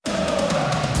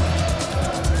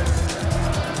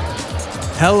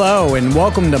Hello and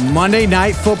welcome to Monday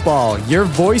Night Football, your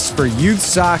voice for youth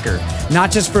soccer, not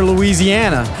just for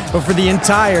Louisiana, but for the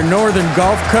entire northern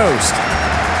Gulf Coast.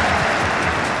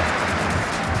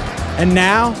 And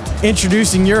now,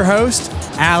 introducing your host,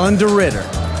 Alan DeRitter.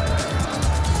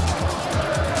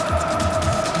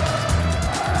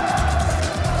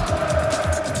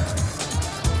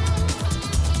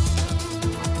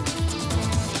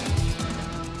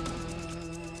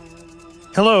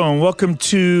 Hello and welcome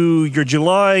to your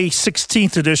July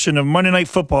 16th edition of Monday Night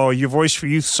Football, your voice for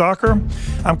youth soccer.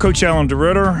 I'm Coach Alan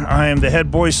DeRitter. I am the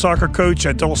head boys soccer coach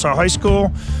at Delasar High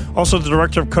School, also the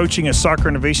director of coaching at Soccer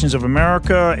Innovations of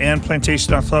America and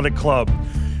Plantation Athletic Club.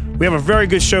 We have a very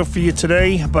good show for you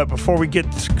today, but before we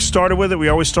get started with it, we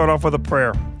always start off with a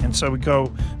prayer. And so we go,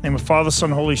 in the name of Father,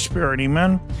 Son, Holy Spirit,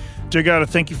 amen. Dear God, I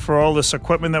thank you for all this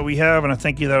equipment that we have, and I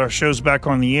thank you that our show's back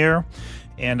on the air.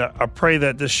 And I pray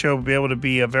that this show will be able to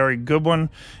be a very good one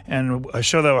and a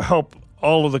show that will help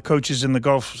all of the coaches in the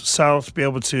Gulf South be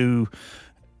able to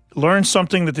learn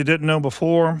something that they didn't know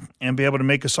before and be able to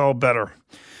make us all better.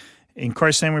 In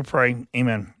Christ's name we pray,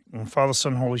 amen. And Father,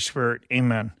 Son, Holy Spirit,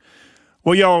 amen.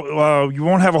 Well, y'all, you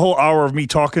won't have a whole hour of me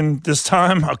talking this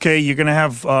time, okay? You're going to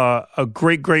have a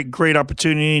great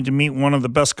opportunity to meet one of the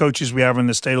best coaches we have in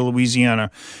the state of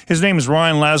Louisiana. His name is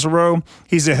Ryan Lazaro.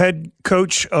 He's the head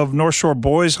coach of North Shore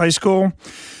Boys High School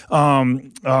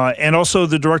and also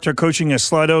the director of coaching at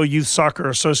Slido Youth Soccer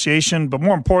Association. But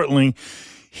more importantly,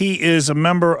 he is a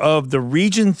member of the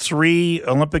Region 3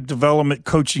 Olympic Development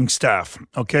coaching staff,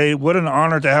 okay? What an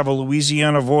honor to have a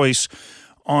Louisiana voice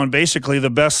on basically the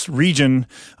best region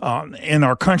in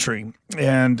our country.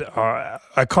 And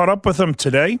I caught up with him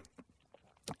today,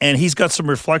 and he's got some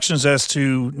reflections as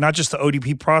to not just the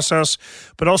ODP process,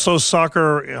 but also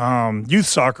soccer, youth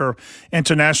soccer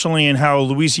internationally, and how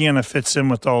Louisiana fits in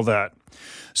with all that.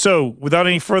 So without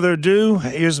any further ado,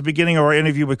 here's the beginning of our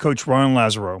interview with Coach Ryan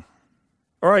Lazaro.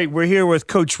 All right, we're here with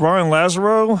Coach Ryan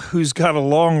Lazaro, who's got a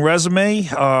long resume,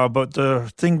 but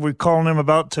the thing we're calling him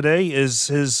about today is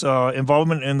his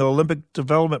involvement in the Olympic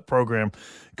Development Program.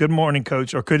 Good morning,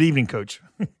 Coach, or good evening, Coach.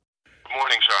 Good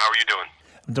morning, sir. How are you doing?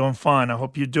 I'm doing fine. I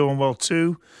hope you're doing well,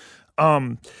 too.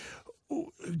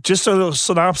 Just a little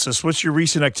synopsis. What's your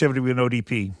recent activity with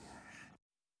ODP?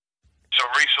 So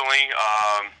recently,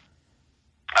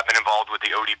 I've been involved with the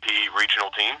ODP regional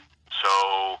team.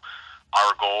 So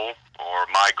our goal, or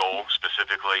my goal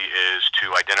specifically, is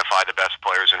to identify the best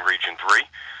players in Region 3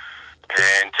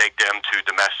 and take them to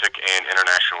domestic and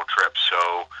international trips.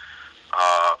 So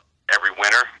every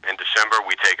winter in December,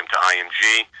 we take them to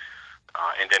IMG,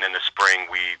 and then in the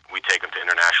spring, we take them to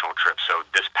international trips. So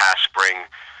this past spring,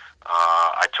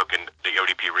 I took in the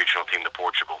ODP regional team to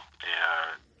Portugal.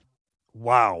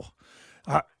 Wow.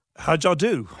 How'd y'all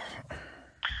do?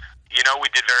 You know,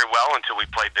 we did very well until we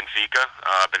played Benfica,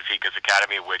 Benfica's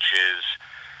academy, which is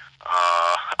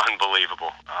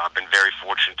unbelievable. I've been very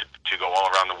fortunate to go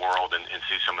all around the world and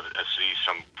see some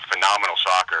phenomenal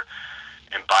soccer.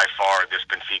 And by far, this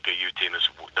Benfica youth team is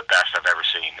the best I've ever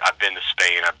seen. I've been to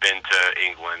Spain, I've been to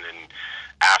England and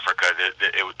Africa.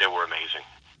 They were amazing.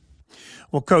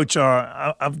 Well, Coach,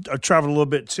 I've traveled a little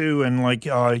bit too, and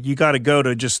you got to go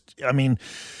to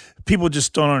people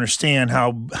just don't understand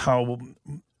how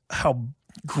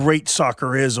great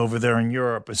soccer is over there in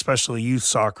Europe, especially youth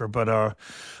soccer. But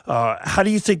how do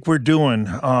you think we're doing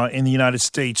in the United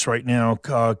States right now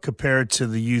compared to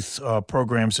the youth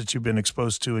programs that you've been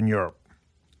exposed to in Europe?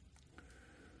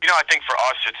 You know, I think for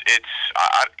us,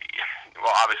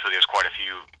 well, obviously there's quite a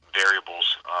few variables,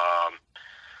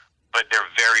 but they're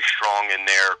very strong in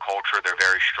their culture. They're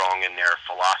very strong in their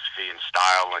philosophy and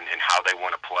style and how they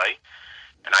want to play.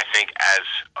 And I think as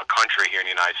a country here in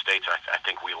the United States, I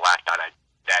think we lack that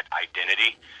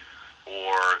identity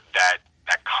or that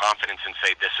confidence in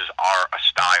say this is our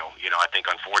style. You know, I think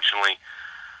unfortunately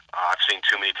I've seen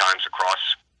too many times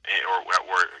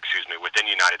within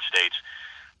the United States.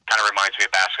 Kind of reminds me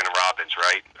of Baskin and Robbins,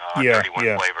 right?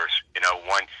 31 flavors. You know,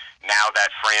 now that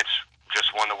France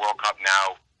just won the World Cup.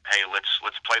 Now, hey, let's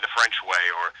play the French way.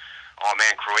 Or, oh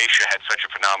man, Croatia had such a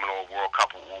phenomenal World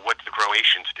Cup. Well, what did the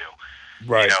Croatians do?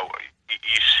 Right. You know,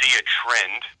 you see a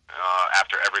trend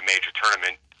after every major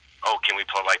tournament. Oh, can we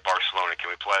play like Barcelona? Can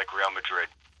we play like Real Madrid?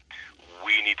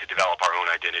 We need to develop our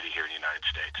own identity here in the United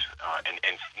States, and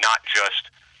not just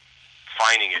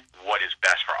finding what is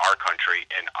best for our country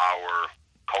and our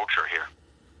culture here.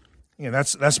 Yeah,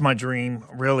 that's my dream,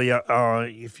 really.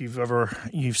 If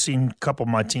you've seen a couple of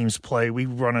my teams play, we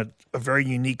run a very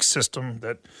unique system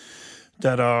that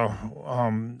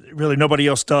really nobody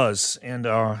else does, and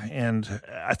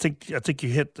I think you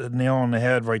hit the nail on the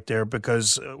head right there,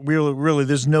 because really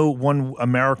there's no one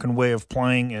American way of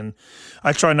playing, and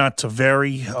I try not to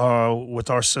vary with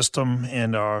our system,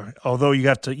 and although you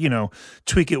got to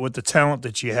tweak it with the talent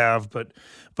that you have, but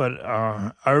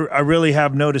I really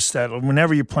have noticed that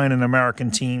whenever you're playing an American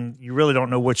team, you really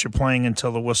don't know what you're playing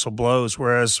until the whistle blows.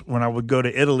 Whereas when I would go to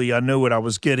Italy, I knew what I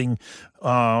was getting,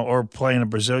 or playing a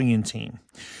Brazilian team.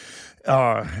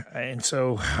 And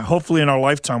so hopefully in our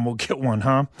lifetime we'll get one,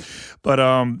 huh? But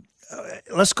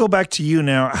let's go back to you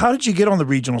now. How did you get on the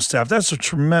regional staff? That's a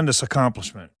tremendous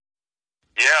accomplishment.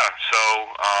 Yeah, so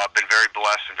I've been very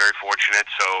blessed and very fortunate.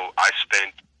 So I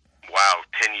spent,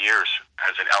 10 years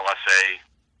as an LSA,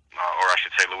 or I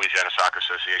should say Louisiana Soccer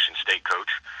Association state coach,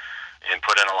 and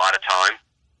put in a lot of time.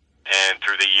 And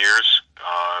through the years,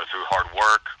 through hard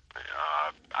work,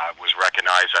 I was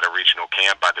recognized at a regional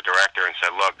camp by the director and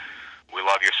said, look, we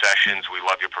love your sessions, we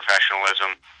love your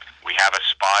professionalism, we have a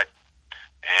spot,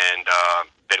 and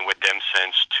been with them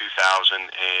since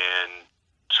 2012,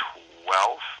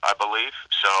 I believe.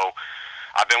 So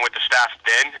I've been with the staff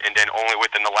then, and then only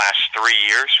within the last 3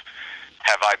 years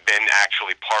have I been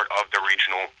actually part of the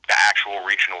actual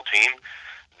regional team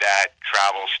that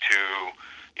travels to,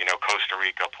 Costa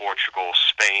Rica, Portugal,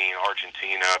 Spain,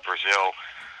 Argentina, Brazil,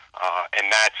 and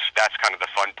that's kind of the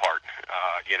fun part.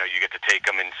 You get to take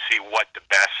them and see what the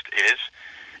best is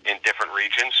in different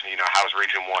regions. How's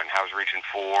Region 1, how's Region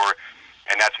 4,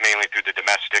 and that's mainly through the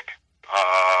domestic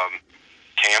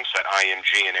camps at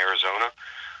IMG in Arizona.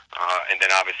 And then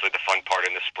obviously the fun part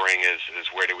in the spring is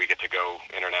where do we get to go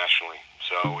internationally.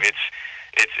 So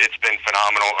it's been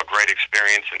phenomenal, a great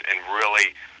experience, and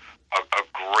really a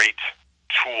great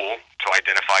tool to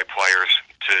identify players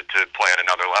to play at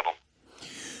another level.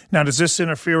 Now, does this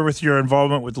interfere with your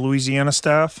involvement with the Louisiana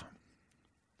staff?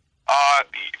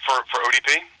 For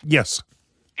ODP? Yes.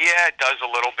 Yeah, it does a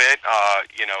little bit.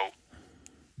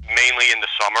 Mainly in the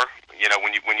summer.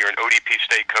 When you're an ODP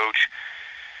state coach,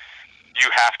 you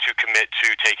have to commit to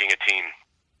taking a team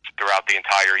throughout the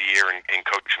entire year and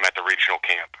coach them at the regional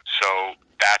camp. So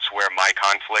that's where my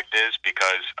conflict is,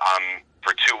 because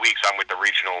for 2 weeks I'm at the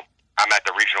regional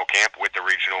camp with the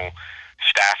regional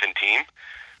staff and team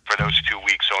for those 2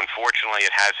 weeks. So unfortunately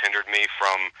it has hindered me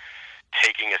from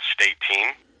taking a state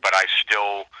team, but I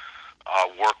still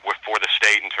work for the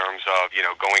state in terms of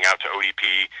going out to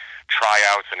ODP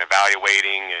tryouts and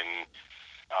evaluating and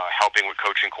helping with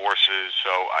coaching courses.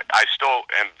 So I still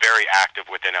am very active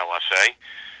within LSA.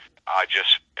 I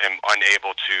just am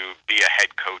unable to be a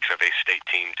head coach of a state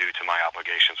team due to my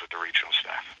obligations with the regional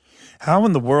staff. How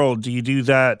in the world do you do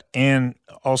that and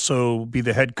also be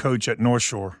the head coach at North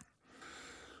Shore?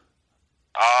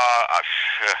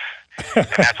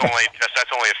 That's only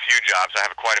a few jobs. I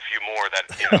have quite a few more that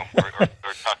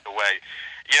are tucked away.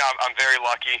 I'm very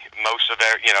lucky. Most of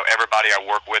everybody I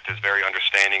work with is very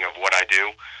understanding of what I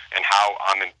do and how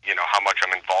how much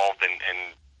I'm involved in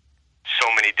so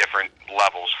many different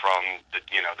levels, from the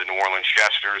New Orleans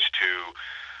Jesters to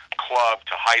club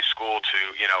to high school to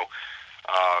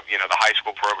the high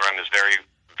school program is very,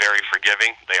 very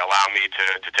forgiving. They allow me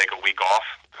to take a week off.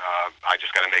 I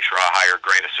just got to make sure I hire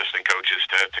great assistant coaches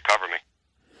to cover me.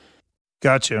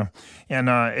 Gotcha. And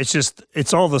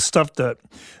it's all the stuff that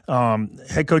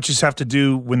head coaches have to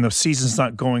do when the season's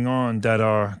not going on that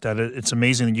it's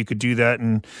amazing that you could do that.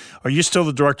 And are you still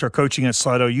the director of coaching at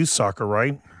Slido Youth Soccer,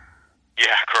 right?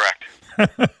 Yeah, correct.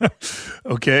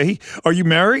 Okay. Are you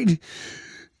married?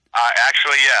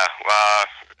 Actually, yeah.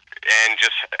 And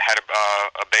just had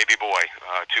a baby boy,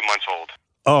 2 months old.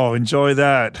 Oh, enjoy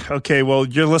that. Okay, well,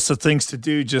 your list of things to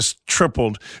do just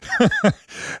tripled. Yeah,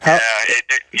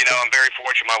 I'm very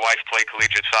fortunate. My wife played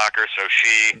collegiate soccer, so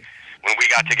when we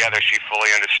got together, she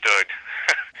fully understood.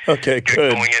 Okay,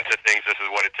 good. Going into things, this is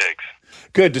what it takes.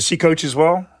 Good. Does she coach as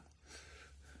well?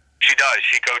 She does.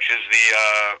 She coaches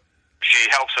she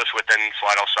helps us within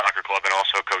Slidell Soccer Club and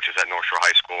also coaches at North Shore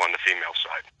High School on the female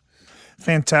side.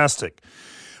 Fantastic.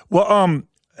 Well,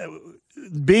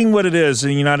 being what it is in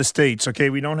the United States, okay,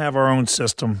 we don't have our own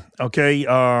system, okay,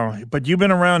 but you've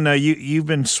been around now. You've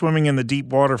been swimming in the deep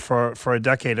water for a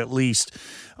decade at least.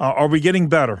 Are we getting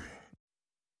better?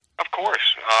 Of course.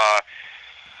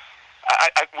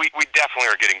 We definitely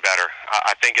are getting better.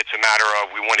 I think it's a matter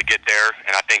of we want to get there,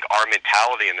 and I think our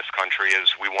mentality in this country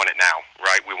is we want it now,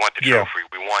 right? We want the trophy.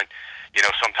 We want,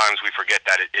 sometimes we forget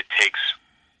that it takes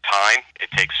time, it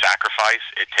takes sacrifice,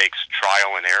 it takes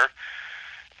trial and error,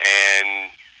 and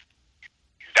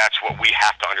that's what we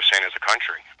have to understand as a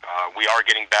country. We are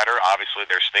getting better. Obviously,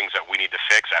 there's things that we need to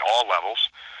fix at all levels,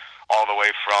 all the way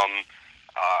from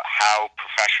how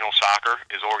professional soccer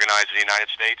is organized in the United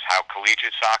States, how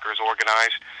collegiate soccer is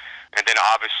organized, and then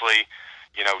obviously,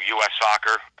 U.S.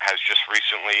 Soccer has just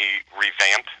recently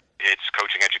revamped its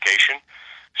coaching education.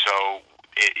 So,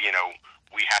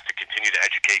 we have to continue to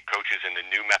educate coaches in the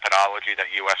new methodology that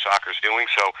U.S. Soccer is doing.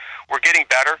 So we're getting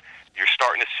better. You're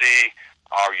starting to see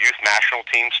our youth national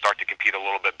teams start to compete a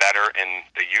little bit better in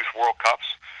the Youth World Cups.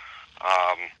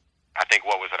 I think,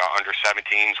 our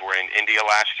under-17s were in India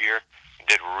last year,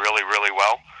 did really, really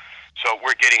well. So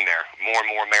we're getting there. More and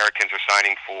more Americans are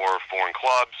signing for foreign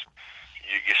clubs.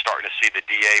 You're starting to see the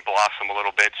DA blossom a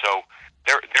little bit. So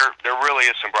there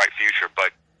really is some bright future,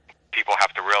 but people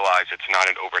have to realize it's not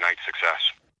an overnight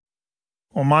success.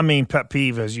 Well, my main pet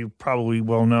peeve, as you probably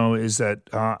well know, is that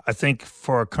I think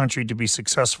for a country to be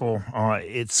successful,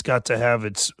 it's got to have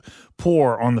its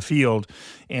poor on the field,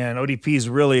 and ODP is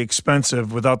really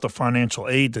expensive without the financial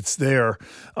aid that's there.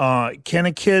 Can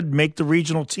a kid make the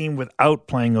regional team without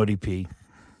playing ODP?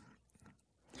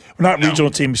 Not No.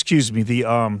 Regional team, excuse me,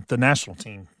 the national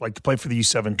team, like to play for the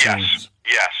U17s.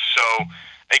 Yes. So,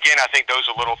 again, I think those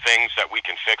are little things that we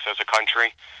can fix as a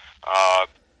country.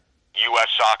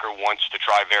 U.S. Soccer wants to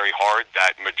try very hard.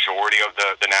 That majority of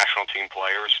the national team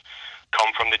players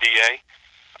come from the DA.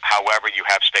 However, you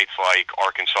have states like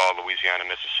Arkansas, Louisiana,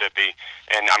 Mississippi,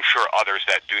 and I'm sure others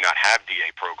that do not have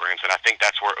DA programs, and I think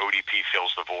that's where ODP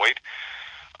fills the void.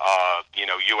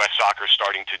 U.S. Soccer is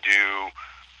starting to do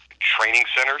training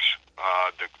centers.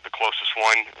 The closest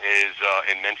one is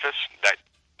in Memphis.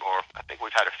 I think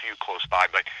we've had a few close by,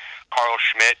 but Carl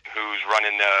Schmidt, who's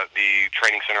running the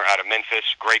training center out of Memphis,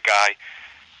 great guy.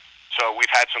 So we've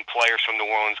had some players from New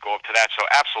Orleans go up to that. So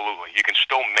absolutely, you can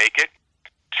still make it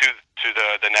to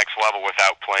the next level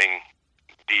without playing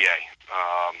DA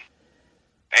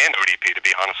and ODP, to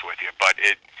be honest with you. But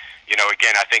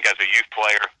again, I think as a youth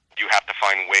player, you have to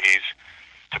find ways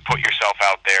to put yourself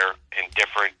out there in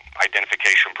different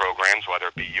identification programs, whether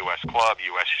it be U.S. Club,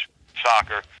 U.S.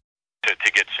 Soccer,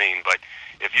 to get seen. But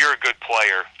if you're a good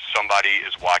player, somebody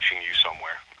is watching you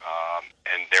somewhere,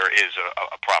 and there is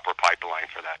a proper pipeline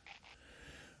for that.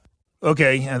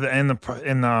 Okay,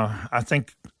 and I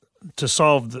think to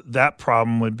solve that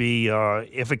problem would be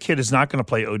if a kid is not going to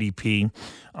play ODP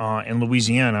in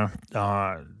Louisiana,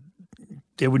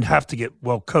 they would have to get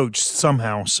well coached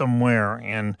somehow, somewhere,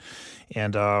 and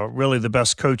really the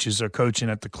best coaches are coaching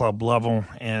at the club level,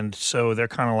 and so they're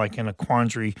kind of like in a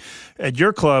quandary. At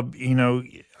your club,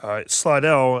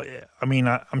 Slidell, I mean,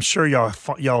 I'm sure y'all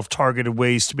have targeted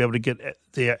ways to be able to get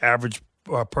the average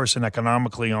person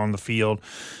economically on the field,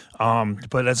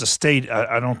 but as a state,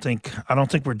 I don't think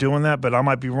we're doing that. But I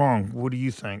might be wrong. What do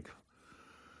you think?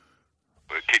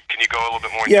 Can you go a little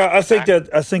bit more? Yeah, I think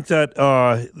that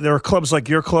there are clubs like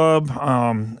your club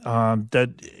that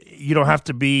you don't have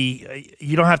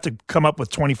to come up with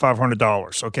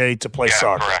 $2,500, okay, to play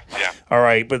soccer. Correct. Yeah. All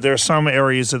right, but there are some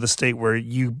areas of the state where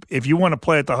if you want to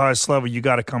play at the highest level, you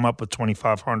got to come up with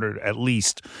 $2,500 at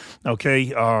least,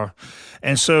 okay.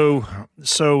 And so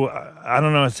I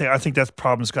don't know. I think that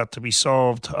problem's got to be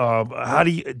solved. How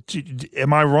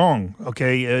am I wrong?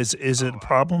 Okay, is it a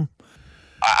problem?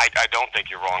 I don't think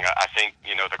you're wrong. I think,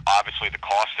 obviously the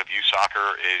cost of youth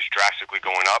soccer is drastically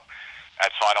going up.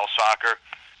 At Slidell Soccer,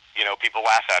 people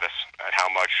laugh at us at how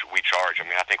much we charge. I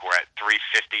mean, I think we're at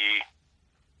 $350,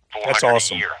 $400 That's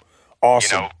awesome. a year.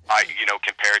 Awesome.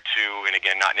 Compared to, and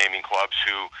again, not naming clubs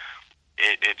who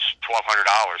it's $1,200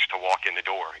 to walk in the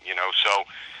door. So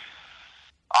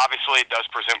obviously it does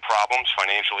present problems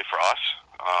financially for us.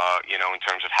 In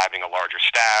terms of having a larger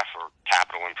staff or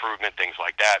capital improvement, things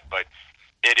like that. But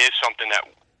it is something that,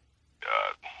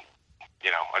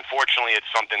 unfortunately, it's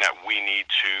something that we need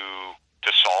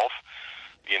to solve.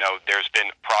 There's been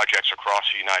projects across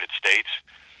the United States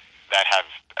that have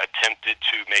attempted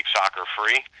to make soccer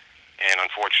free and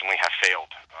unfortunately have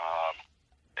failed.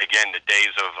 Again, the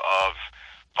days of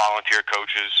volunteer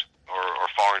coaches are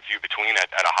far and few between at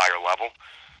a higher level.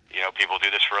 People do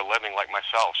this for a living like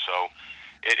myself. So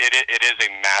it is a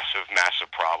massive, massive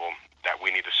problem that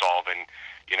we need to solve. And,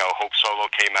 Hope Solo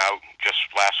came out just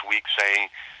last week saying,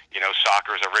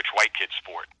 soccer is a rich white kid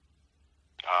sport.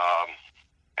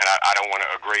 And I don't want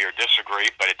to agree or disagree,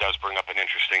 but it does bring up an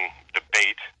interesting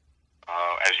debate,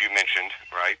 as you mentioned,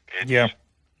 right?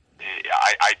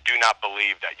 I do not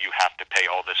believe that you have to pay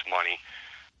all this money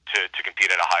to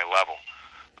compete at a high level.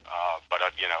 But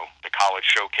the college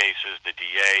showcases, the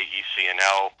DA,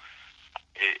 ECNL,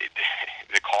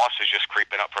 the cost is just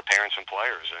creeping up for parents and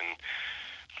players. And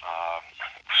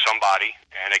somebody,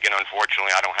 and again,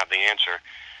 unfortunately, I don't have the answer,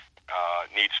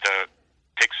 needs to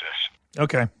fix this.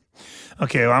 Okay.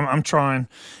 Okay, well, I'm trying,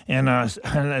 and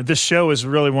this show is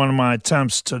really one of my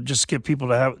attempts to just get people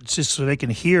to have, just so they can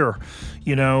hear,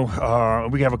 we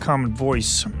have a common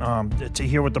voice to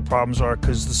hear what the problems are,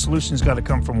 because the solution's got to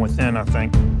come from within, I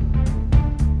think.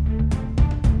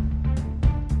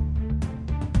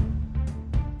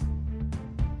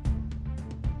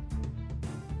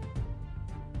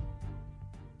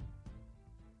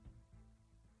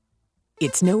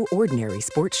 It's no ordinary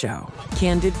sports show.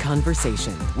 Candid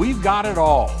conversation. We've got it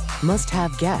all.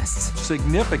 Must-have guests.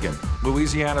 Significant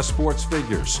Louisiana sports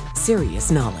figures.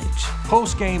 Serious knowledge.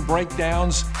 Post-game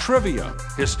breakdowns, trivia,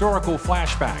 historical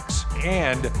flashbacks,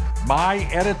 and my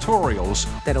editorials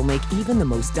that'll make even the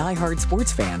most diehard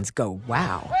sports fans go,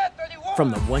 wow. From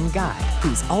the one guy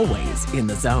who's always in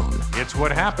the zone. It's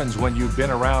what happens when you've been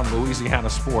around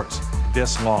Louisiana sports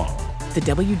this long. The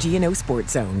WGNO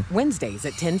Sports Zone, Wednesdays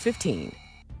at 10:15.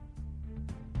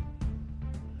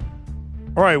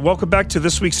 All right, welcome back to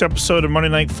this week's episode of Monday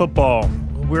Night Football.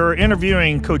 We're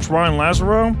interviewing Coach Ryan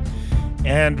Lazzaro,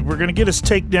 and we're going to get his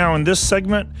take now in this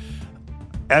segment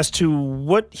as to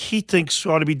what he thinks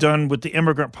ought to be done with the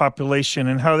immigrant population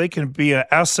and how they can be an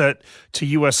asset to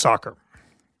U.S. soccer.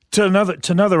 To another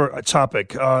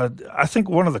topic, I think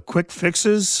one of the quick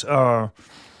fixes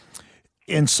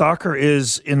in soccer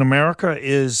in America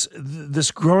is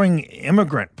this growing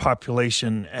immigrant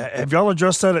population. Have y'all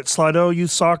addressed that at Slido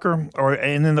Youth Soccer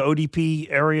and in the ODP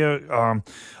area?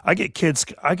 I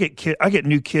get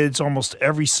new kids almost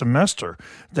every semester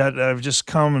that have just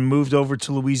come and moved over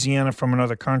to Louisiana from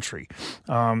another country.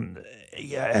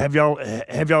 Have y'all?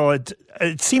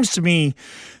 It seems to me,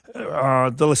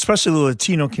 especially the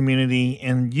Latino community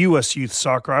in U.S. youth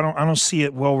soccer, I don't see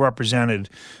it well represented.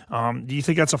 Do you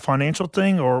think that's a financial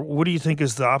thing, or what do you think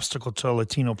is the obstacle to a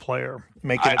Latino player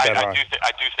making it that high?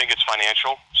 I do think it's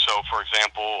financial. So, for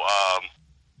example,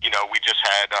 we just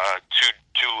had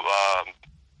two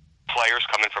players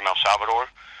coming from El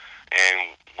Salvador,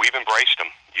 and we've embraced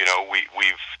them.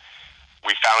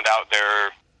 We found out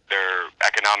their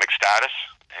economic status,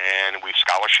 and we've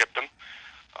scholarshiped them.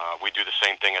 We do the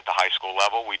same thing at the high school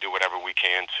level. We do whatever we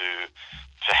can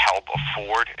to help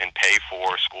afford and pay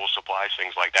for school supplies,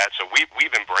 things like that. So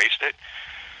we've embraced it.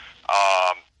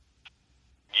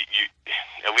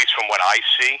 At least from what I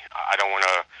see, I don't want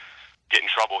to get in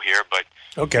trouble here, but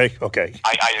okay.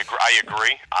 I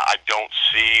agree. I don't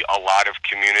see a lot of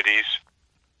communities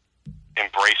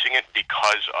embracing it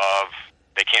because of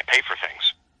they can't pay for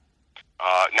things.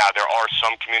 Now there are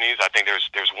some communities. I think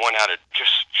there's one out of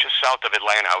just south of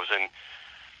Atlanta. I was in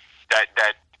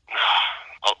that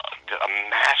a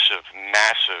massive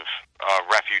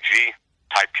refugee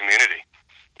type community,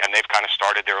 and they've kind of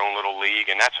started their own little league,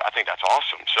 and I think that's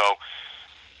awesome. So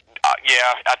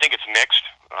I think it's mixed.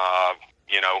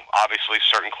 Obviously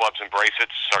certain clubs embrace it,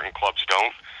 certain clubs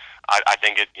don't. I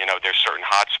think there's certain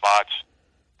hot spots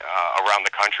around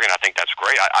the country, and I think that's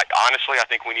great. I honestly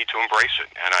think we need to embrace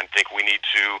it, and I think we need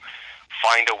to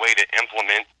find a way to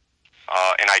implement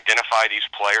and identify these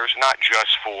players, not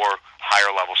just for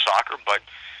higher level soccer, but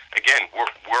again,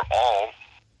 we're all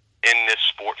in this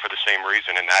sport for the same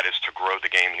reason, and that is to grow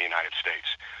the game in the United States.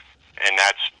 And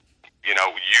that's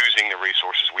using the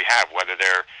resources we have, whether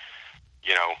they're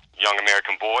young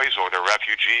American boys or they're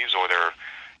refugees or they're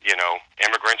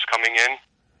immigrants coming in.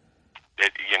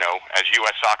 As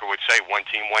U.S. Soccer would say, one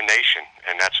team, one nation,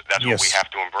 and that's yes. what we have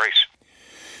to embrace.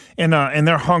 And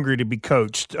they're hungry to be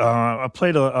coached. I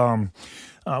played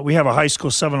we have a high school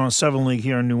 7-on-7 league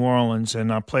here in New Orleans,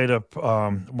 and I played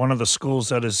one of the schools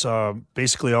that is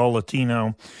basically all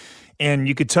Latino. And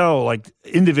you could tell, like,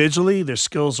 individually, their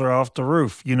skills are off the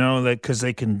roof, that because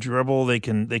they can dribble, they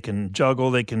can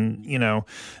juggle, they can,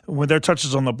 when their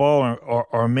touches on the ball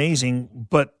are amazing,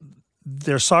 but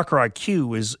their soccer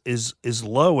IQ is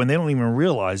low, and they don't even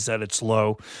realize that it's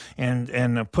low.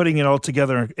 And putting it all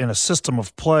together in a system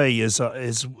of play is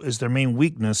their main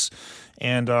weakness.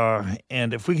 And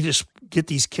if we could just get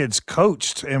these kids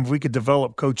coached, and if we could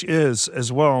develop Coach Iz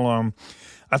as well,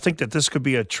 I think that this could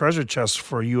be a treasure chest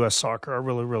for U.S. soccer. I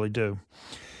really, really do.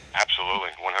 Absolutely,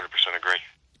 100% agree.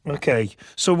 Okay,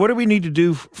 so what do we need to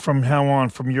do from now on,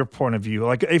 from your point of view?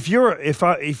 Like, if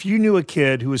you knew a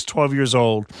kid who was 12 years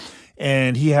old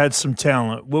and he had some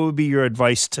talent, what would be your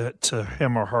advice to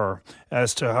him or her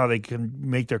as to how they can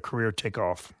make their career take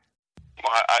off?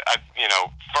 Well,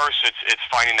 first it's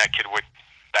finding that kid with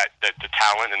the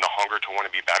talent and the hunger to want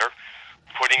to be better,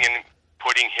 putting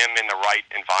him in the right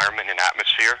environment and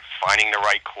atmosphere, finding the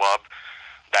right club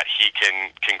that he can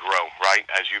grow, right?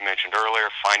 As you mentioned earlier,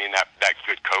 finding that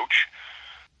good coach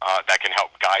that can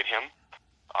help guide him.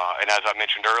 And as I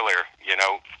mentioned earlier,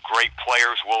 great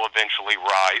players will eventually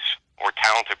rise or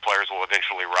talented players will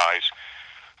eventually rise.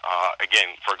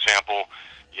 Again, for example,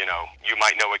 you know, you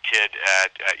might know a kid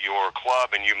at your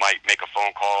club, and you might make a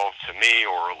phone call to me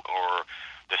or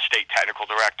the state technical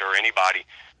director or anybody.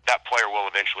 That player will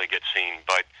eventually get seen.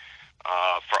 But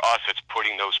for us, it's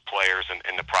putting those players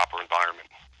in the proper environment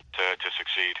to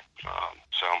succeed.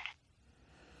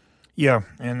 Yeah,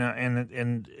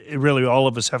 and it really, all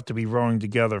of us have to be rowing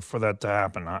together for that to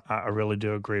happen. I really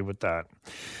do agree with that.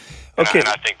 Okay, and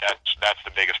I think that's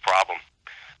the biggest problem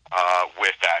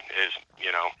with that is,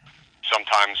 you know,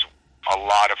 sometimes a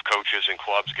lot of coaches and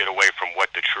clubs get away from what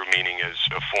the true meaning is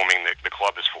of forming the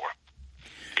club is for.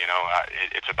 You know,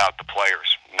 it's about the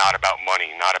players, not about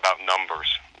money, not about numbers.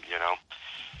 You know,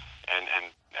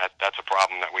 and that's a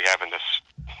problem that we have in this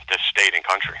state and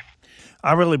country.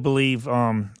 I really believe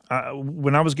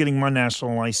when I was getting my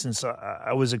national license,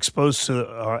 I was exposed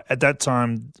to, at that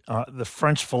time, the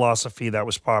French philosophy that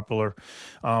was popular,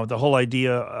 the whole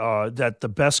idea that the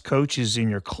best coaches in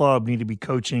your club need to be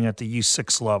coaching at the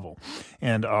U6 level.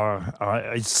 And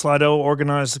is Slido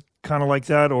organized kind of like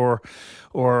that?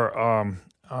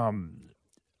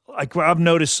 Like I've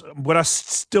noticed, what I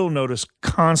still notice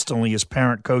constantly is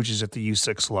parent coaches at the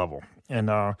U6 level. And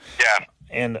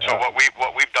so what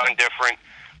we've done different,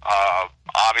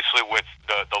 obviously with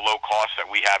the low cost that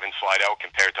we have in Slidell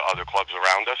compared to other clubs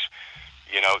around us,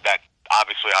 you know, that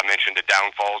obviously I mentioned the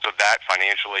downfalls of that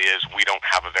financially is we don't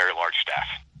have a very large staff,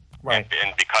 right?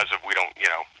 And because of we don't,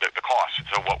 you know, the cost.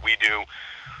 So what we do,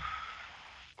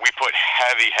 we put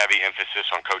heavy emphasis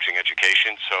on coaching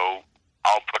education. So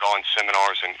I'll put on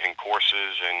seminars and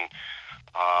courses and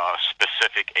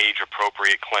specific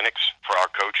age-appropriate clinics for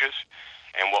our coaches.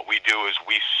 And what we do is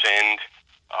we send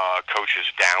coaches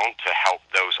down to help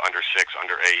those under 6,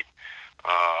 under 8,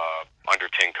 under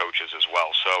 10 coaches as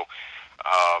well. So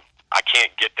I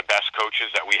can't get the best coaches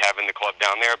that we have in the club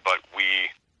down there, but we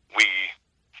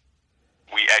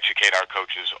educate our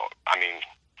coaches, I mean,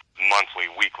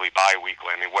 monthly, weekly, bi-weekly.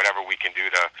 I mean, whatever we can do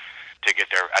to get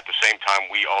there. At the same time,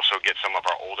 we also get some of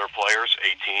our older players,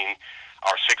 18,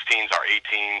 our 16s, our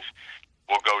 18s,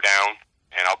 will go down,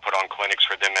 and I'll put on clinics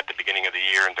for them at the beginning of the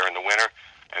year and during the winter,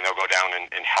 and they'll go down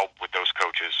and help with those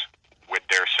coaches with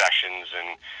their sessions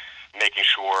and making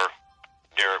sure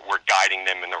we're guiding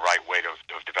them in the right way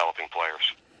of developing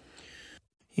players.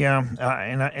 Yeah,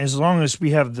 and as long as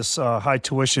we have this high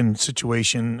tuition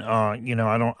situation, you know,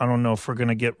 I don't know if we're going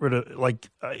to get rid of, like,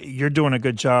 you're doing a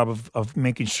good job of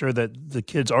making sure that the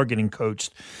kids are getting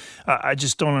coached. I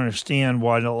just don't understand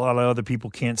why a lot of other people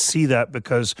can't see that,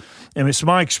 because, and it's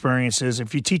my experience is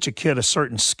if you teach a kid a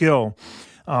certain skill,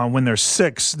 when they're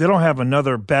 6, they don't have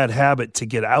another bad habit to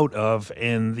get out of,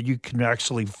 and you can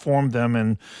actually form them.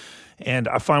 And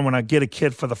I find when I get a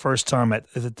kid for the first time at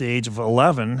the age of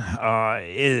 11,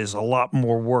 it is a lot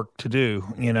more work to do,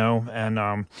 you know,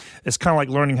 and it's kind of like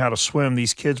learning how to swim.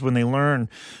 These kids, when they learn,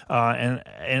 and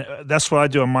that's what I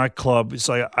do in my club. It's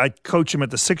like I coach them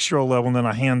at the 6-year-old level, and then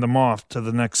I hand them off to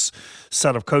the next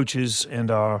set of coaches,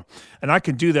 and I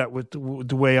can do that with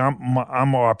the way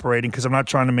I'm operating, because I'm not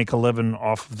trying to make a living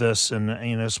off of this, and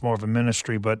you know, it's more of a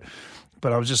ministry, but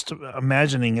I was just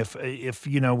imagining if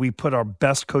you know, we put our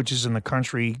best coaches in the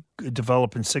country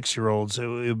developing 6-year-olds, it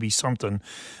would be something.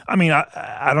 I mean,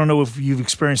 I don't know if you've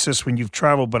experienced this when you've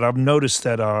traveled, but I've noticed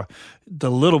that the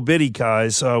little bitty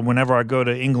guys, whenever I go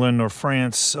to England or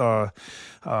France,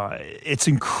 it's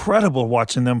incredible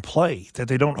watching them play, that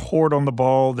they don't hoard on the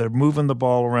ball, they're moving the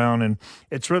ball around, and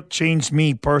it's what changed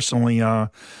me personally. I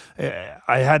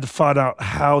had to find out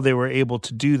how they were able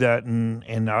to do that, and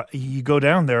you go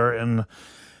down there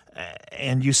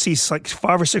and you see like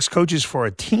 5 or 6 coaches for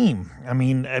a team. I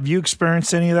mean, have you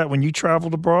experienced any of that when you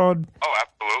traveled abroad? Oh,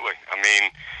 absolutely. I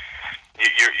mean,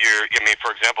 I mean,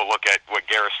 for example, look at what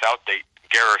Gareth Southgate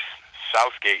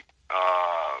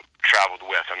traveled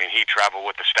with. I mean, he traveled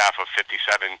with a staff of 57.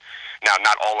 Now,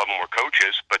 not all of them were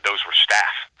coaches, but those were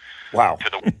staff. Wow. To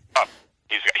the World Cup.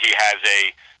 He has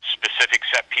a specific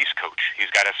set piece coach. He's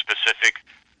got a specific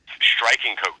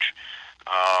striking coach.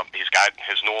 He's got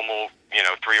his normal, you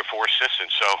know, 3 or 4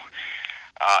 assistants. So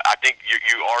I think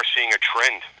you are seeing a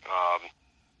trend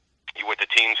with the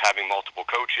teams having multiple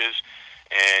coaches,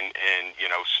 and you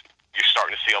know, you're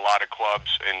starting to see a lot of clubs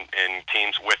and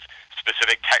teams with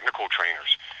specific technical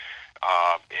trainers.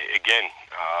 Again,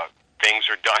 things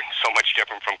are done so much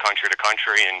different from country to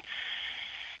country, and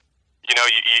you know,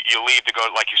 you leave to go,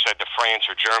 like you said, to France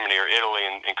or Germany or Italy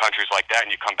and countries like that,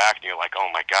 and you come back and you're like, oh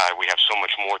my God, we have so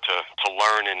much more to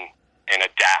learn and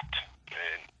adapt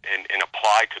and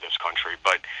apply to this country.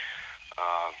 But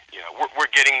you know,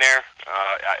 we're getting there.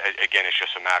 Again, it's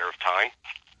just a matter of time.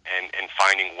 and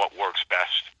finding what works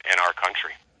best in our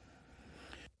country.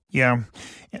 Yeah.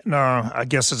 And, I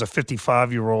guess as a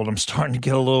 55-year-old, I'm starting to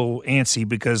get a little antsy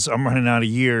because I'm running out of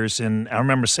years. And I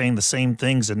remember saying the same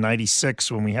things in '96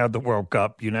 when we had the World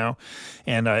Cup,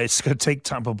 and it's going to take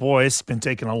time. But, boy, it's been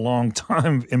taking a long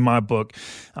time in my book.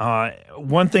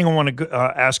 One thing I want to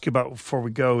ask you about before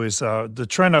we go is the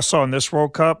trend I saw in this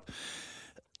World Cup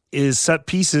is set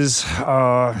pieces.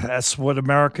 That's what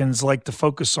Americans like to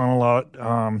focus on a lot.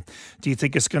 Do you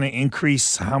think it's going to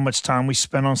increase how much time we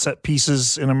spend on set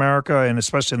pieces in America, and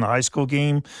especially in the high school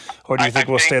game, or do you think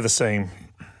we'll stay the same?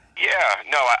 Yeah,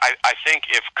 no, I think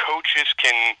if coaches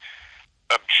can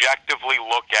objectively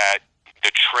look at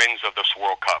the trends of this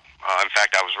World Cup. In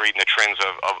fact, I was reading the trends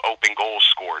of open goals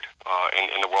scored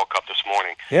in the World Cup this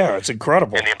morning. Yeah, it's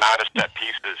incredible. And the amount of set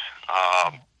pieces.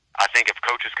 I think if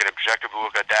coaches can objectively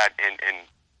look at that and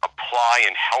apply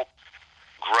and help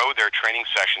grow their training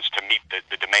sessions to meet the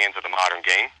demands of the modern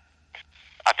game,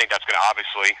 I think that's going to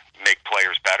obviously make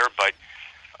players better. But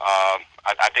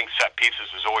I think set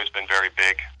pieces has always been very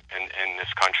big in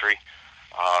this country,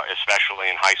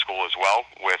 especially in high school as well,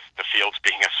 with the fields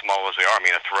being as small as they are. I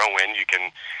mean, a throw-in,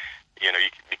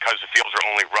 because the fields are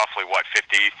only roughly,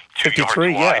 52 yards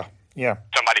wide. Yeah.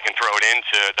 Somebody can throw it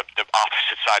into the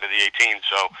opposite side of the 18.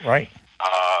 So right.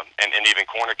 And even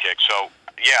corner kicks. So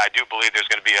yeah, I do believe there's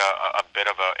going to be a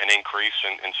bit of an increase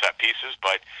in set pieces.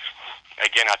 But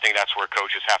again, I think that's where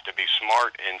coaches have to be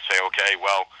smart and say, okay,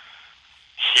 well,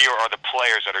 here are the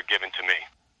players that are given to me,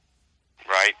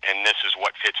 right? And this is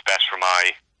what fits best for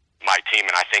my team.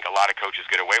 And I think a lot of coaches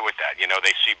get away with that.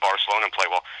 They see Barcelona play.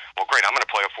 Well, great, I'm going to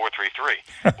play a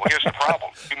 4-3-3. Well, here's the problem.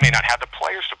 You may not have the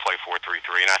players to play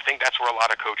 4-3-3, and I think that's where a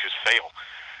lot of coaches fail.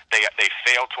 They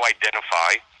fail to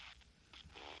identify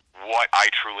what I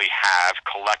truly have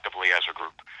collectively as a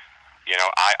group.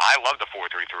 I love the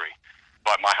 4-3-3,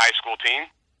 but my high school team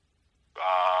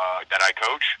that I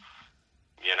coach,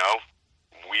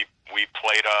 we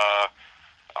played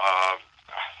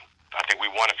I think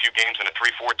we won a few games in a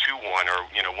 3-4-2-1, or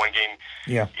one game.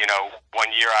 Yeah.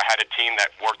 One year I had a team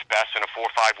that worked best in a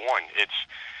 4-5-1. It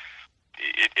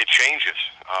changes,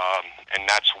 and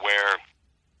that's where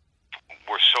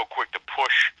we're so quick to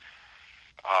push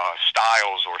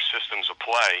styles or systems of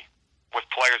play with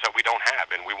players that we don't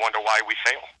have, and we wonder why we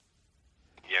fail.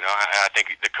 I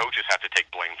think the coaches have to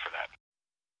take blame for that.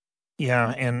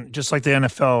 Yeah, and just like the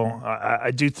NFL,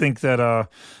 I do think that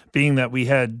being that we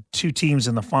had two teams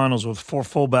in the finals with four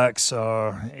fullbacks,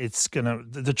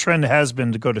 the trend has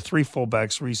been to go to three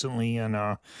fullbacks recently,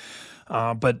 and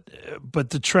but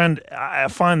the trend, I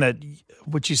find that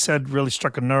what you said really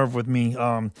struck a nerve with me.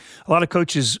 A lot of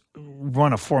coaches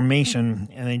run a formation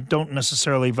and they don't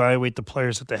necessarily evaluate the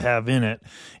players that they have in it,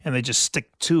 and they just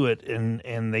stick to it,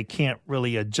 and they can't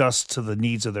really adjust to the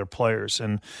needs of their players.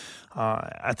 And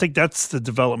I think that's the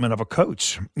development of a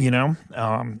coach. A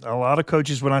lot of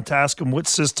coaches, when I ask them, what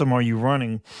system are you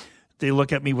running, they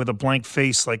look at me with a blank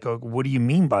face like, oh, what do you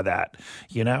mean by that?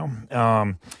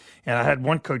 And I had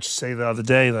one coach say the other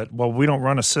day that, well, we don't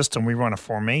run a system, we run a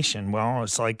formation. Well,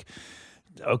 it's like,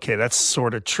 okay, that's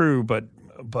sort of true, but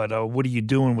what are you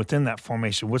doing within that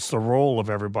formation? What's the role of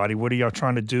everybody? What are y'all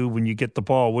trying to do when you get the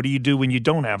ball? What do you do when you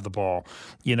don't have the ball?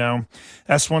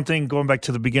 That's one thing, going back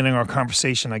to the beginning of our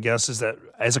conversation, I guess, is that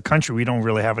as a country, we don't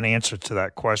really have an answer to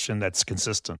that question that's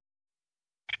consistent.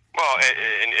 Well,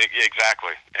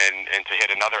 exactly. And to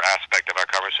hit another aspect of our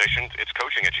conversation, it's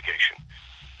coaching education.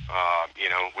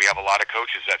 We have a lot of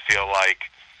coaches that feel like,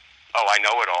 oh, I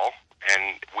know it all,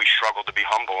 and we struggle to be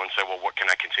humble and say, well, what can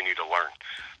I continue to learn?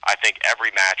 I think every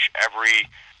match,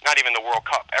 not even the World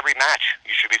Cup, every match,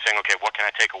 you should be saying, okay, what can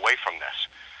I take away from this?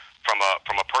 From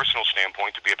a personal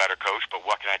standpoint, to be a better coach, but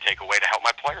what can I take away to help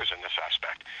my players in this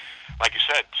aspect? Like you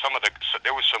said,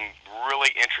 there was some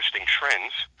really interesting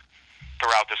trends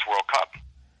throughout this World Cup.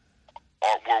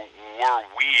 Are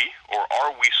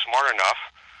we smart enough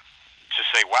to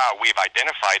say, wow, we've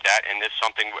identified that, and it's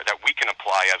something that we can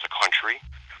apply as a country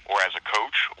or as a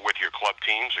coach with your club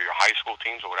teams or your high school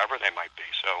teams or whatever they might be.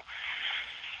 So,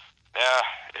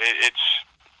 it's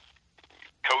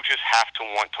coaches have to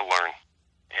want to learn,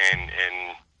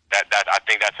 and that I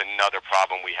think that's another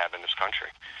problem we have in this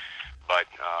country.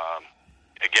 But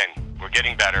again, we're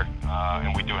getting better,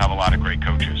 and we do have a lot of great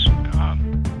coaches.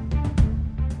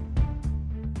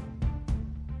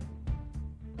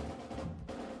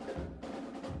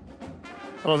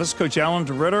 Hello, this is Coach Alan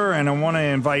DeRitter, and I want to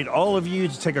invite all of you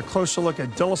to take a closer look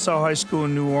at De La Salle High School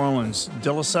in New Orleans.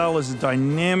 De La Salle is a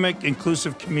dynamic,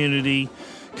 inclusive community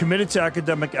committed to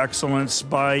academic excellence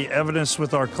by evidence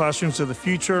with our classrooms of the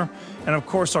future, and of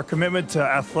course, our commitment to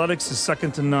athletics is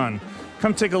second to none.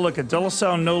 Come take a look at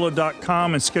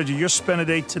delasalnola.com and schedule your spend a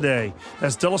day today.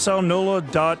 That's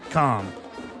delasalnola.com.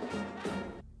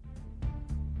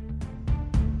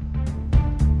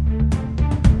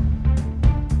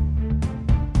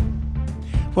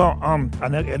 Well,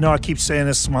 I know I keep saying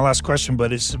this is my last question,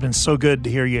 but it's been so good to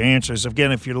hear your answers.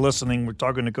 Again, if you're listening, we're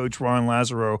talking to Coach Ron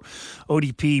Lazaro,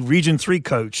 ODP Region 3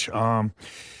 coach.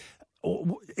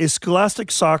 Is scholastic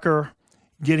soccer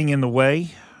getting in the way,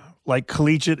 like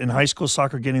collegiate and high school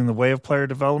soccer getting in the way of player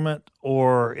development,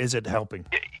 or is it helping?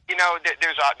 You know,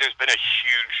 there's been a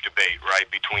huge debate, right,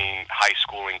 between high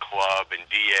school and club and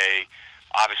DA.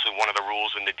 Obviously, one of the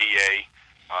rules in the DA,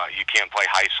 you can't play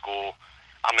high school.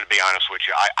 I'm going to be honest with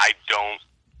you. I don't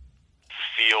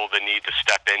feel the need to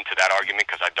step into that argument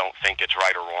because I don't think it's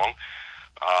right or wrong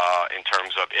in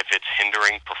terms of if it's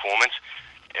hindering performance.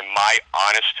 In my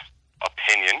honest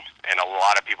opinion, and a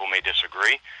lot of people may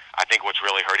disagree, I think what's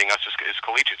really hurting us is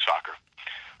collegiate soccer.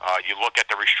 You look at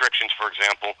the restrictions, for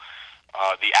example,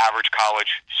 the average college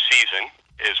season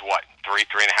is what,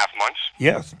 3.5 months?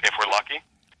 Yes. If we're lucky,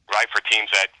 right, for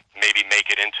teams that maybe make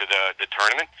it into the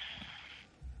tournament.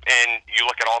 And you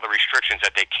look at all the restrictions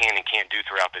that they can and can't do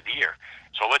throughout the year.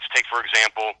 So let's take, for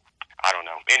example, I don't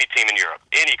know, any team in Europe,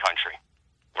 any country,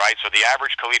 right? So the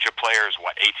average collegiate player is,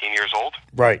 what, 18 years old?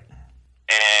 Right.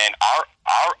 And our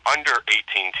under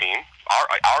 18 team,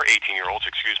 our 18-year-olds,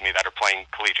 that are playing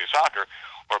collegiate soccer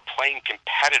are playing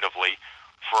competitively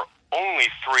for only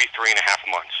 3.5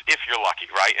 months, if you're lucky,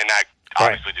 right? And that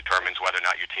obviously determines whether or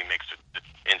not your team makes the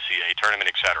NCAA tournament,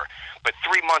 et cetera. But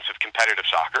 3 months of competitive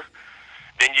soccer.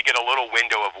 Then you get a little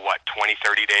window of, 20,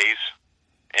 30 days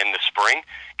in the spring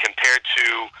compared to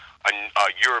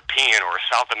a European or a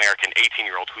South American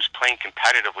 18-year-old who's playing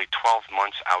competitively 12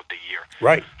 months out the year.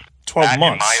 Right, 12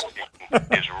 months. That, in my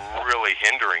opinion, is really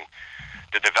hindering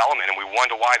the development, and we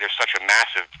wonder why there's such a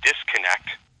massive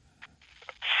disconnect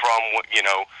from,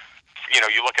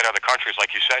 you look at other countries,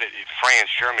 like you said, France,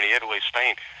 Germany, Italy,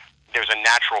 Spain, there's a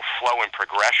natural flow and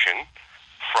progression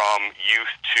from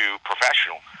youth to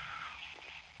professional.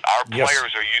 Our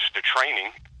players are used to training,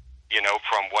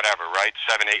 from whatever, right,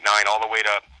 7, 8, 9, all the way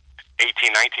to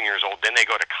 18, 19 years old. Then they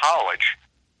go to college,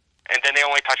 and then they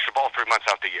only touch the ball 3 months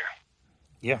out the year.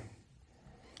 Yeah.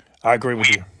 I agree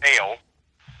with you.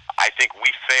 I think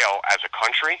we fail as a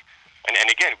country. And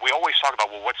again, we always talk about,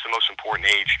 what's the most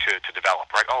important age to develop,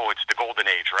 right? Oh, it's the golden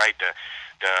age, right? The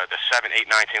 7, 8,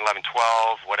 9, 10, 11,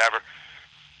 12, whatever.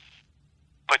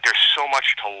 But there's so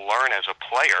much to learn as a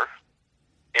player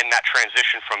in that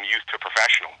transition from youth to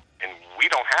professional. And we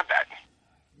don't have that.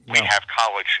 No. We have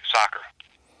college soccer.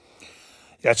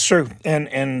 That's true.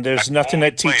 And there's nothing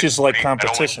that teaches like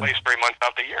competition. It only plays 3 months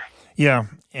out the year. Yeah,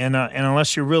 and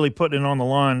unless you're really putting it on the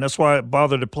line, that's why I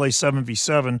bother to play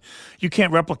 7v7. You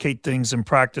can't replicate things in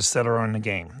practice that are on the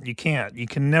game. You can't. You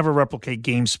can never replicate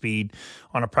game speed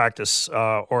on a practice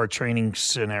or a training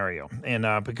scenario,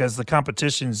 and because the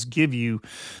competitions give you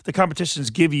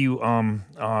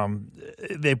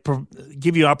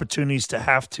give you opportunities to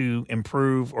have to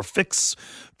improve or fix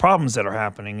problems that are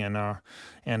happening, and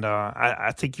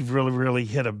I think you've really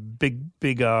hit a big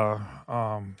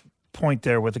point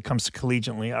there when it comes to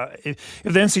collegiately. If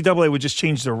the NCAA would just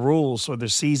change their rules or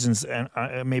their seasons, and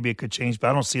maybe it could change,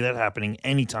 but I don't see that happening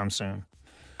anytime soon.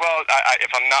 Well,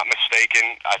 if I'm not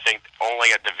mistaken, I think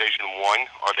only at Division I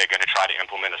are they going to try to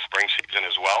implement a spring season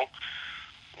as well,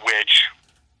 which,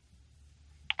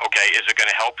 okay, is it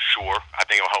going to help? Sure. I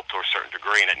think it'll help to a certain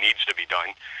degree, and it needs to be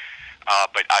done.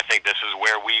 But I think this is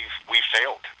where we've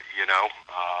failed,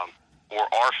 or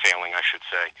are failing, I should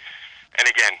say. And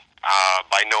again,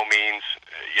 by no means,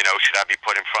 should I be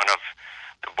put in front of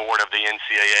the board of the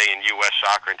NCAA and U.S.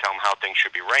 Soccer and tell them how things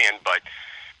should be ran. But,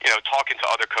 talking to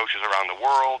other coaches around the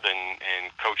world and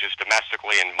coaches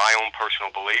domestically, and my own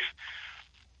personal belief,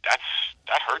 that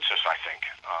hurts us, I think,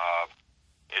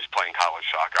 is playing college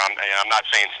soccer. I'm not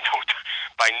saying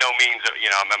by no means,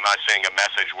 I'm not saying a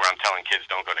message where I'm telling kids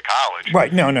don't go to college.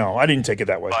 Right. No, I didn't take it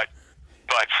that way.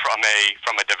 But from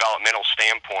a developmental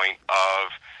standpoint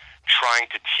of trying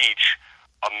to teach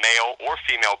a male or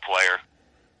female player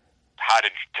how to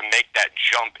make that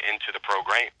jump into the pro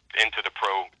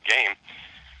game.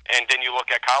 And then you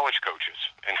look at college coaches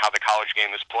and how the college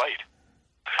game is played.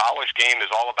 College game is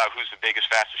all about who's the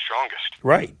biggest, fastest, strongest.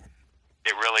 Right.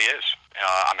 It really is.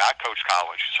 I coach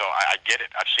college, so I get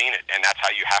it. I've seen it, and that's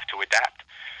how you have to adapt.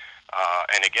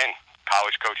 And again,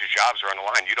 college coaches' jobs are on the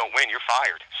line. You don't win, you're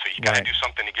fired. So you got to do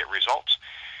something to get results.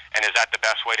 And is that the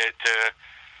best way to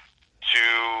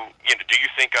do you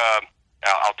think,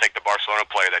 I'll take the Barcelona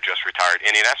player that just retired,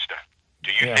 Iniesta.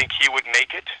 Do you think he would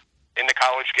make it in the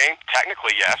college game?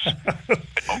 Technically, yes.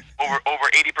 over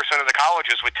 80% of the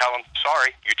colleges would tell him,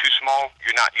 "Sorry, you're too small.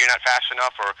 You're not fast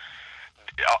enough," or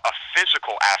a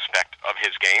physical aspect of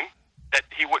his game that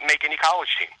he wouldn't make any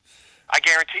college team. I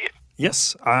guarantee it.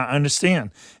 Yes, I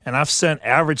understand. And I've sent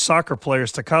average soccer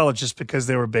players to college just because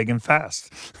they were big and fast.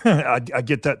 I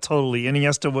get that totally.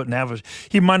 Iniesta wouldn't have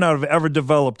he might not have ever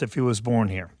developed if he was born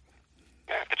here.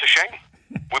 Yeah, it's a shame.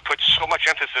 We put so much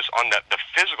emphasis on the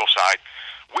physical side,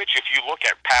 which if you look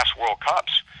at past World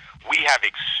Cups, we have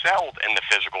excelled in the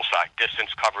physical side,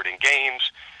 distance covered in games,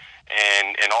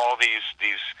 and all these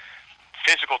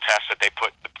physical tests that they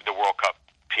put the World Cup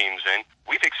teams in.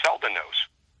 We've excelled in those.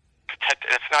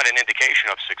 That's not an indication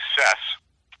of success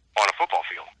on a football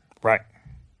field. Right.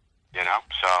 You know,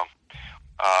 so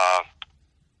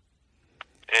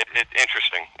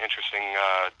interesting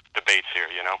debates here,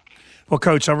 you know. Well,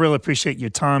 Coach, I really appreciate your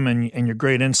time and your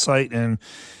great insight. And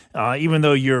even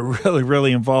though you're really,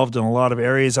 really involved in a lot of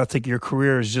areas, I think your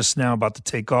career is just now about to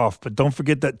take off. But don't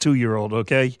forget that 2-year-old,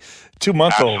 okay?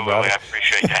 2-month-old, brother. Absolutely, I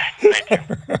appreciate that. Thank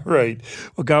you. Right.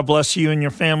 Well, God bless you and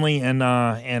your family,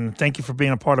 and thank you for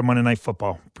being a part of Monday Night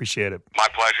Football. Appreciate it. My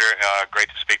pleasure. Great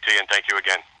to speak to you, and thank you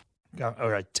again. All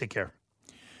right. Take care.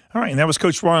 All right, and that was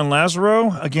Coach Ryan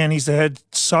Lazaro. Again, he's the head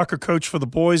soccer coach for the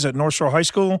boys at North Shore High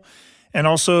School and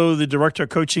also the director of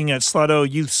coaching at Slidell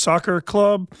Youth Soccer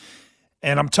Club.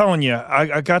 And I'm telling you,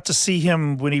 I got to see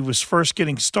him when he was first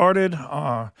getting started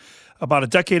about a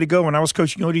decade ago when I was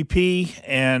coaching ODP,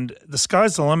 and the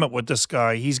sky's the limit with this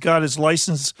guy. He's got his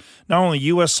license, not only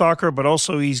U.S. soccer, but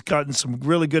also he's gotten some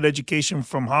really good education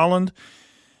from Holland.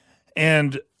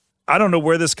 And I don't know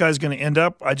where this guy's going to end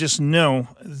up. I just know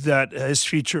that his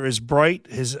future is bright.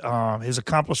 His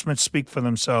accomplishments speak for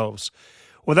themselves.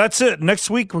 Well, that's it. Next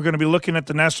week, we're going to be looking at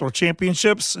the national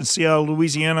championships and see how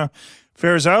Louisiana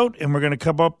fares out, and we're going to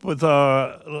come up with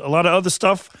a lot of other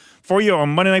stuff for you on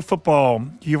Monday Night Football.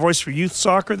 Your voice for youth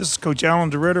soccer. This is Coach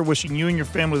Alan DeRitter wishing you and your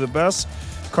family the best.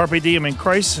 Carpe diem in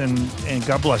Christ, and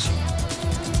God bless you.